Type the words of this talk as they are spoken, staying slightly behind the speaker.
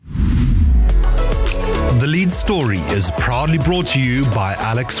The lead story is proudly brought to you by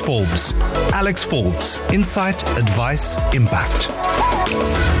Alexforbes. Alexforbes, insight, advice, impact.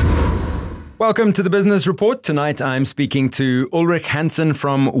 Welcome to the Business Report. Tonight I'm speaking to Ulrich Hansen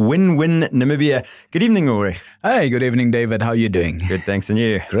from WinWin Namibia. Good evening, Ulrich. Hey, good evening, David. How are you doing? Good, thanks, and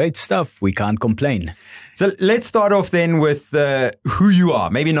you? Great stuff. We can't complain. So let's start off then with who you are.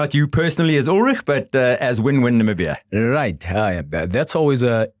 Maybe not you personally as Ulrich, but as WinWin Namibia. Right. That's always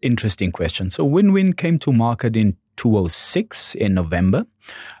an interesting question. So WinWin came to market in 2006 in November.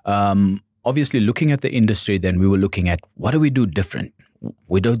 Obviously, looking at the industry, then we were looking at what do we do different?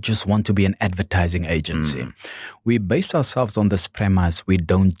 We don't just want to be an advertising agency. We based ourselves on this premise. We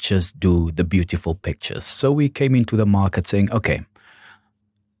don't just do the beautiful pictures. So we came into the market saying, okay,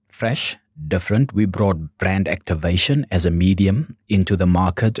 fresh, different. We brought brand activation as a medium into the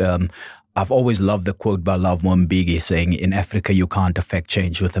market. I've always loved the quote by Love Mbigi saying, in Africa, you can't affect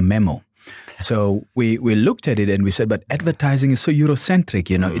change with a memo. So we looked at it and we said, but advertising is so Eurocentric,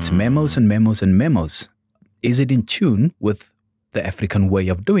 it's memos and memos and memos. Is it in tune with the African way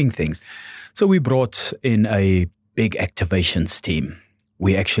of doing things? So we brought in a big activations team.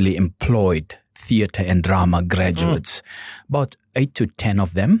 We actually employed theater and drama graduates, about 8 to 10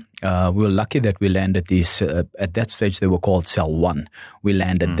 of them. We were lucky that we landed these, at that stage they were called Cell 1. We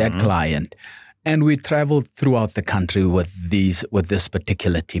landed that client. And we traveled throughout the country with this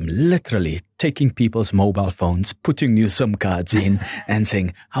particular team, literally taking people's mobile phones, putting new SIM cards in and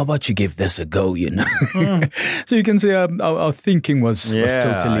saying, how about you give this a go, So you can say our thinking was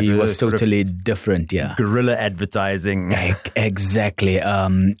totally different. Yeah. Guerrilla advertising. Exactly.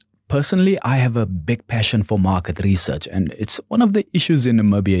 Personally, I have a big passion for market research. And it's one of the issues in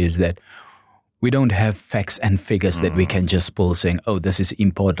Namibia is that we don't have facts and figures that we can just pull saying, oh, this is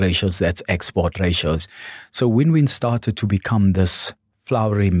import ratios, that's export ratios. So WinWin started to become this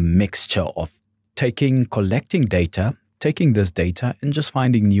flowery mixture of collecting data, taking this data and just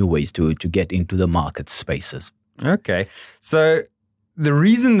finding new ways to get into the market spaces. Okay. So the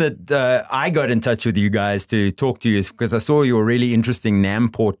reason that I got in touch with you guys to talk to you is because I saw your really interesting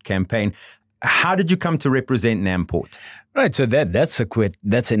Namport campaign. How did you come to represent Namport? Right, so that's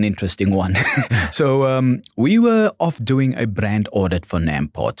an interesting one. So we were off doing a brand audit for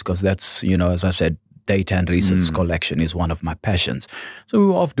Namport because that's, as I said, data and research collection is one of my passions. So we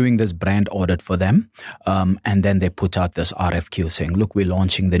were off doing this brand audit for them. And then they put out this RFQ saying, look, we're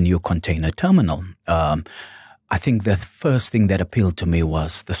launching the new container terminal. I think the first thing that appealed to me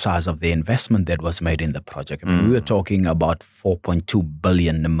was the size of the investment that was made in the project. I mean, we were talking about 4.2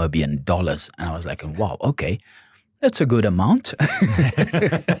 billion Namibian dollars. And I was like, wow, okay. That's a good amount.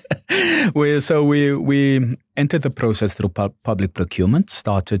 We entered the process through public procurement.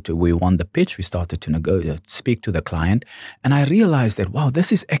 We won the pitch. We started to speak to the client, and I realized that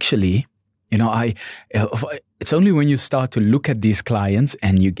this is actually, it's only when you start to look at these clients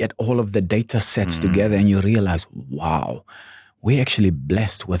and you get all of the data sets together, and you realize, wow, we're actually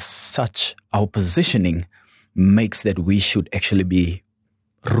blessed with such. Our positioning makes that we should actually be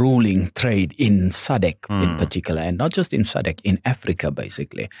ruling trade in SADC in particular, and not just in SADC, in Africa,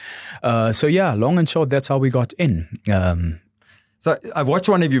 basically. Long and short, that's how we got in. So I've watched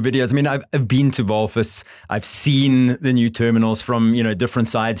one of your videos. I mean, I've been to Walvis. I've seen the new terminals from, different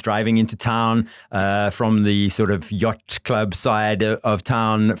sides driving into town, from the sort of yacht club side of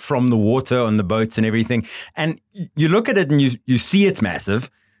town, from the water on the boats and everything. And you look at it and you see it's massive.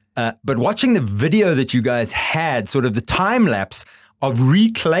 But watching the video that you guys had, sort of the time lapse of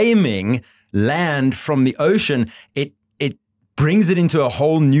reclaiming land from the ocean, it brings it into a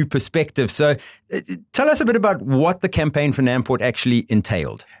whole new perspective. So tell us a bit about what the campaign for Namport actually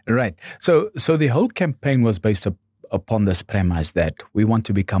entailed. Right. So the whole campaign was based upon this premise that we want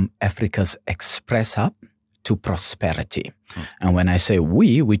to become Africa's express hub to prosperity. And when I say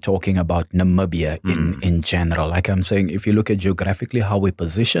we're talking about Namibia in general. Like I'm saying, if you look at geographically how we're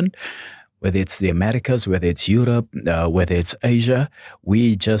positioned, whether it's the Americas, whether it's Europe, whether it's Asia,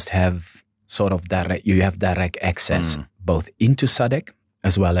 we just have sort of direct access both into SADC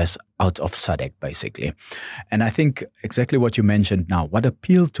as well as out of SADC, basically. And I think exactly what you mentioned now, what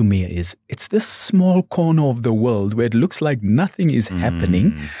appealed to me is it's this small corner of the world where it looks like nothing is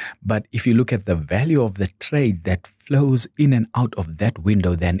happening. But if you look at the value of the trade that flows in and out of that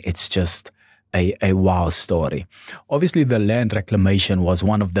window, then it's just a wow story. Obviously, the land reclamation was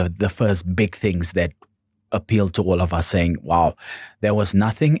one of the first big things that appealed to all of us, saying, wow, there was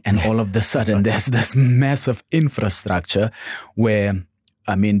nothing, and all of a sudden there's this massive infrastructure where,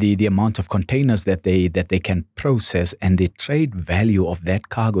 I mean, the amount of containers that they can process and the trade value of that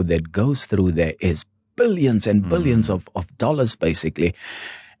cargo that goes through there is billions and billions of dollars, basically.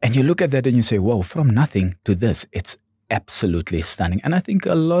 And you look at that and you say, whoa, from nothing to this, it's absolutely stunning. And I think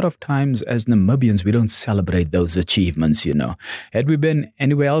a lot of times as Namibians, we don't celebrate those achievements, you know. Had we been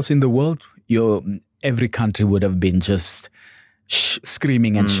anywhere else in the world, every country would have been just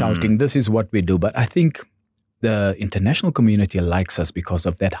screaming and shouting, this is what we do. But I think the international community likes us because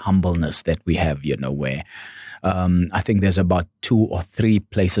of that humbleness that we have, you know, where I think there's about 2 or 3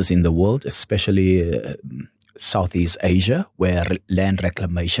 places in the world, especially Southeast Asia, where land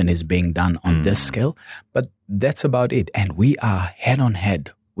reclamation is being done on this scale. But that's about it. And we are head on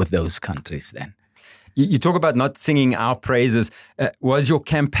head with those countries then. You talk about not singing our praises. Was your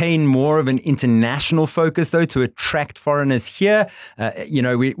campaign more of an international focus, though, to attract foreigners here? You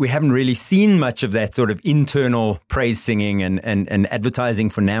know, we haven't really seen much of that sort of internal praise singing and advertising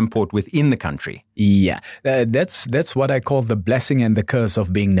for Namport within the country. Yeah, that's what I call the blessing and the curse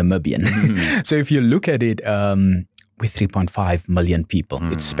of being Namibian. So if you look at it, with 3.5 million people,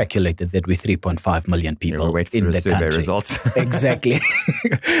 it's speculated that with 3.5 million people we'll wait for in the the survey country. results. Exactly.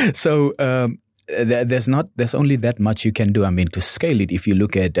 So there's only that much you can do. I mean, to scale it, if you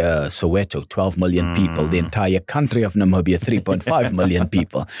look at Soweto, 12 million people, the entire country of Namibia, 3.5 million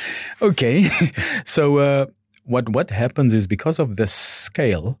people. Okay. So what happens is, because of the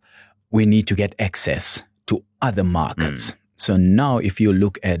scale, we need to get access to other markets. So now if you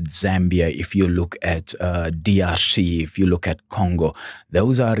look at Zambia, if you look at DRC, if you look at Congo,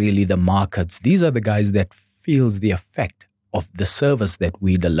 those are really the markets. These are the guys that feels the effect of the service that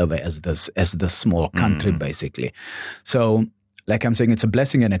we deliver as the small country, basically. So, like I'm saying, it's a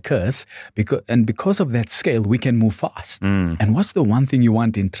blessing and a curse, because of that scale, we can move fast. And what's the one thing you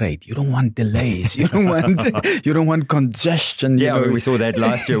want in trade? You don't want delays. You don't want congestion. Yeah, we saw that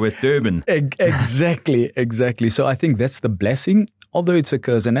last year with Durban. Exactly. So I think that's the blessing, although it's a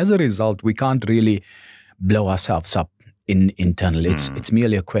curse. And as a result, we can't really blow ourselves up internally. It's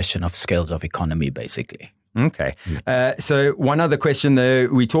merely a question of scales of economy, basically. Okay. So one other question, though.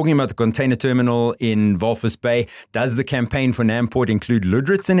 We're talking about the container terminal in Walvis Bay. Does the campaign for Namport include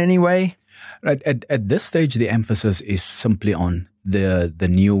Lüderitz in any way? Right. At this stage, the emphasis is simply on the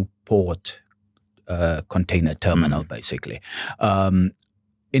new port container terminal, basically.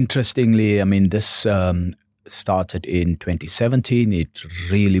 Interestingly, I mean, this started in 2017. It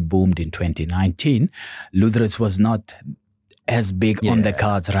really boomed in 2019. Lüderitz was not as big on the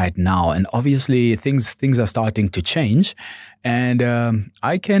cards right now, and obviously things are starting to change, and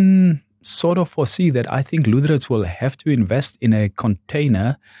I can sort of foresee that I think Lüderitz will have to invest in a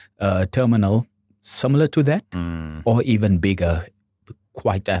container terminal similar to that, or even bigger.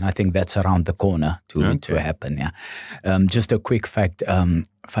 And I think that's around the corner to happen. Yeah. Just a quick fact.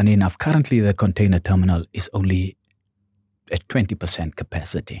 Funny enough, currently the container terminal is only at 20%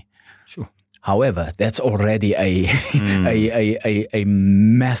 capacity. Sure. However, that's already a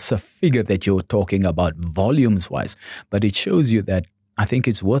massive figure that you're talking about volumes-wise. But it shows you that I think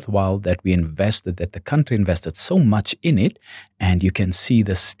it's worthwhile that that the country invested so much in it, and you can see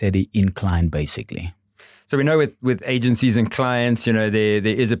the steady incline, basically. So we know with agencies and clients, you know, there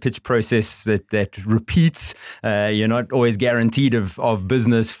is a pitch process that repeats. You're not always guaranteed of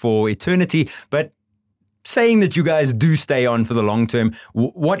business for eternity, but saying that you guys do stay on for the long term,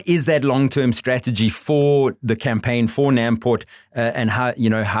 what is that long-term strategy for the campaign for Namport, and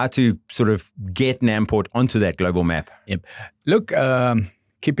how to sort of get Namport onto that global map? Yep. Look,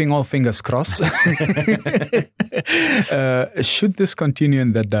 keeping all fingers crossed. Should this continue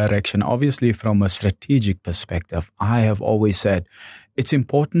in that direction? Obviously, from a strategic perspective, I have always said it's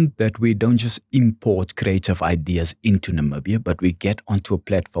important that we don't just import creative ideas into Namibia, but we get onto a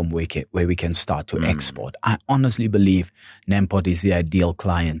platform where we can start to export. I honestly believe Namport is the ideal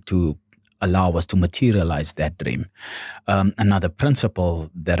client to allow us to materialize that dream. Another principle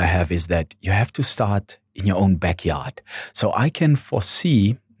that I have is that you have to start in your own backyard. So I can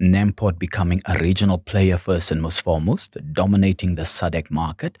foresee Namport becoming a regional player first and most foremost, dominating the SADC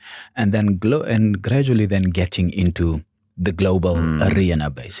market, and then gradually then getting into the global arena,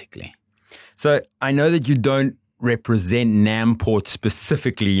 basically. So I know that you don't represent Namport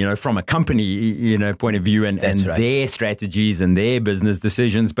specifically, you know, from a company, you know, point of view and their strategies and their business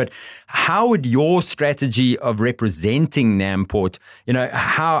decisions. But how would your strategy of representing Namport, you know,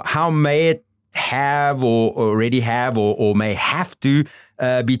 how may it have or already have or may have to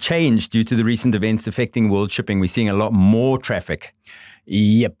be changed due to the recent events affecting world shipping? We're seeing a lot more traffic.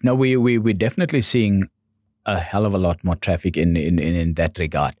 Yep. No, we're definitely seeing a hell of a lot more traffic in that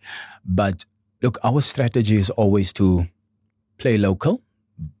regard. But look, our strategy is always to play local,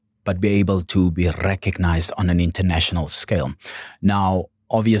 but be able to be recognized on an international scale. Now,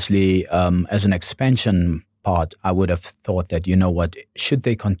 obviously, as an expansion part, I would have thought that, you know what, should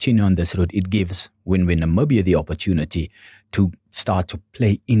they continue on this route, it gives WinWin Namibia the opportunity to start to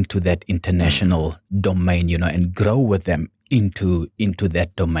play into that international domain, you know, and grow with them into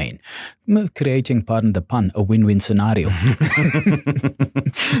that domain, creating, pardon the pun, a win-win scenario.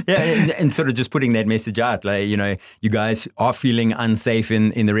 Yeah, and sort of just putting that message out, like, you know, you guys are feeling unsafe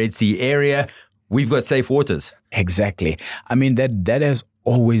in the Red Sea area. We've got safe waters. Exactly. I mean, that has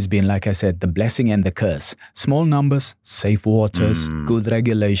always been, like I said, the blessing and the curse. Small numbers, safe waters, good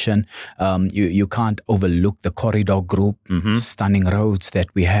regulation. You can't overlook the corridor group, stunning roads that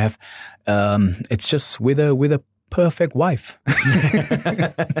we have. It's just with a perfect wife.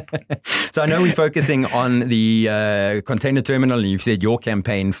 So I know we're focusing on the container terminal, and you've said your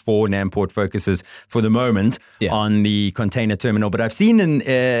campaign for Namport focuses for the moment on the container terminal. But I've seen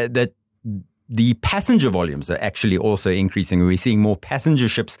that the passenger volumes are actually also increasing. We're seeing more passenger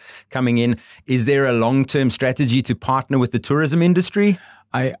ships coming in. Is there a long-term strategy to partner with the tourism industry?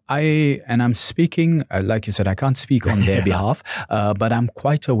 I'm speaking, like you said, I can't speak on their behalf, but I'm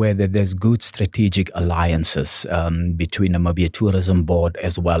quite aware that there's good strategic alliances between Namibia Tourism Board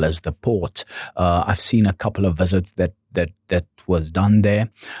as well as the port. I've seen a couple of visits that was done there.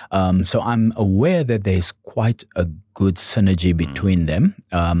 So I'm aware that there's quite a good synergy between them.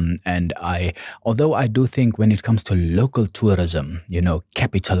 Although I do think when it comes to local tourism, you know,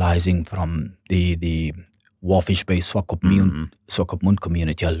 capitalizing from the Warfish Bay Swakopmund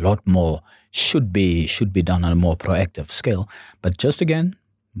community, a lot more should be done on a more proactive scale. But just again,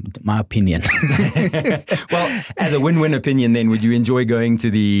 my opinion. Well, as a win-win opinion, then, would you enjoy going to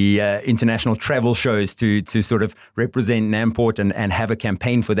the international travel shows to sort of represent Namport and have a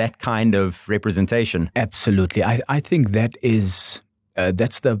campaign for that kind of representation? Absolutely. I think that is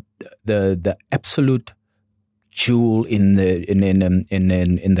that's the absolute jewel in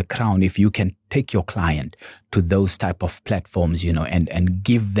the crown. If you can take your client to those type of platforms, you know, and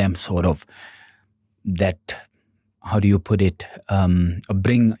give them sort of that, how do you put it,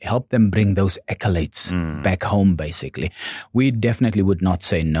 help them bring those accolades back home, basically. We definitely would not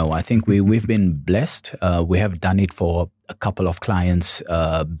say no. I think we've been blessed. We have done it for a couple of clients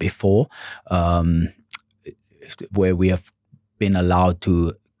before, where we have been allowed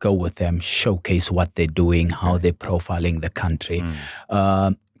to go with them, showcase what they're doing, how they're profiling the country.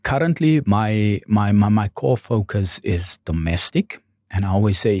 Currently, my core focus is domestic, and I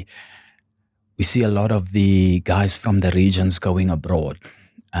always say we see a lot of the guys from the regions going abroad,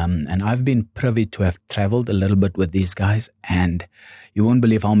 and I've been privy to have traveled a little bit with these guys, and you won't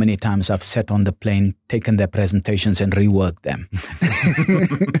believe how many times I've sat on the plane, taken their presentations and reworked them.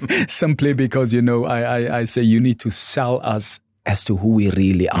 Simply because, you know, I say you need to sell us as to who we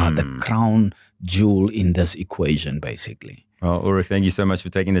really are, the crown jewel in this equation, basically. Well, Ulrich, thank you so much for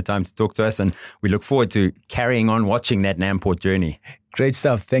taking the time to talk to us, and we look forward to carrying on watching that Namport journey. Great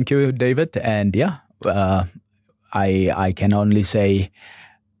stuff. Thank you, David. And I can only say,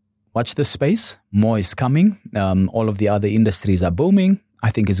 watch the space. More is coming. All of the other industries are booming. I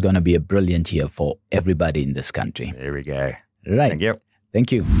think it's going to be a brilliant year for everybody in this country. There we go. Right. Thank you.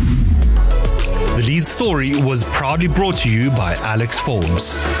 Thank you. The lead story was proudly brought to you by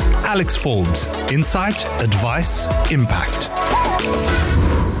Alexforbes. Alexforbes, insight, advice, impact.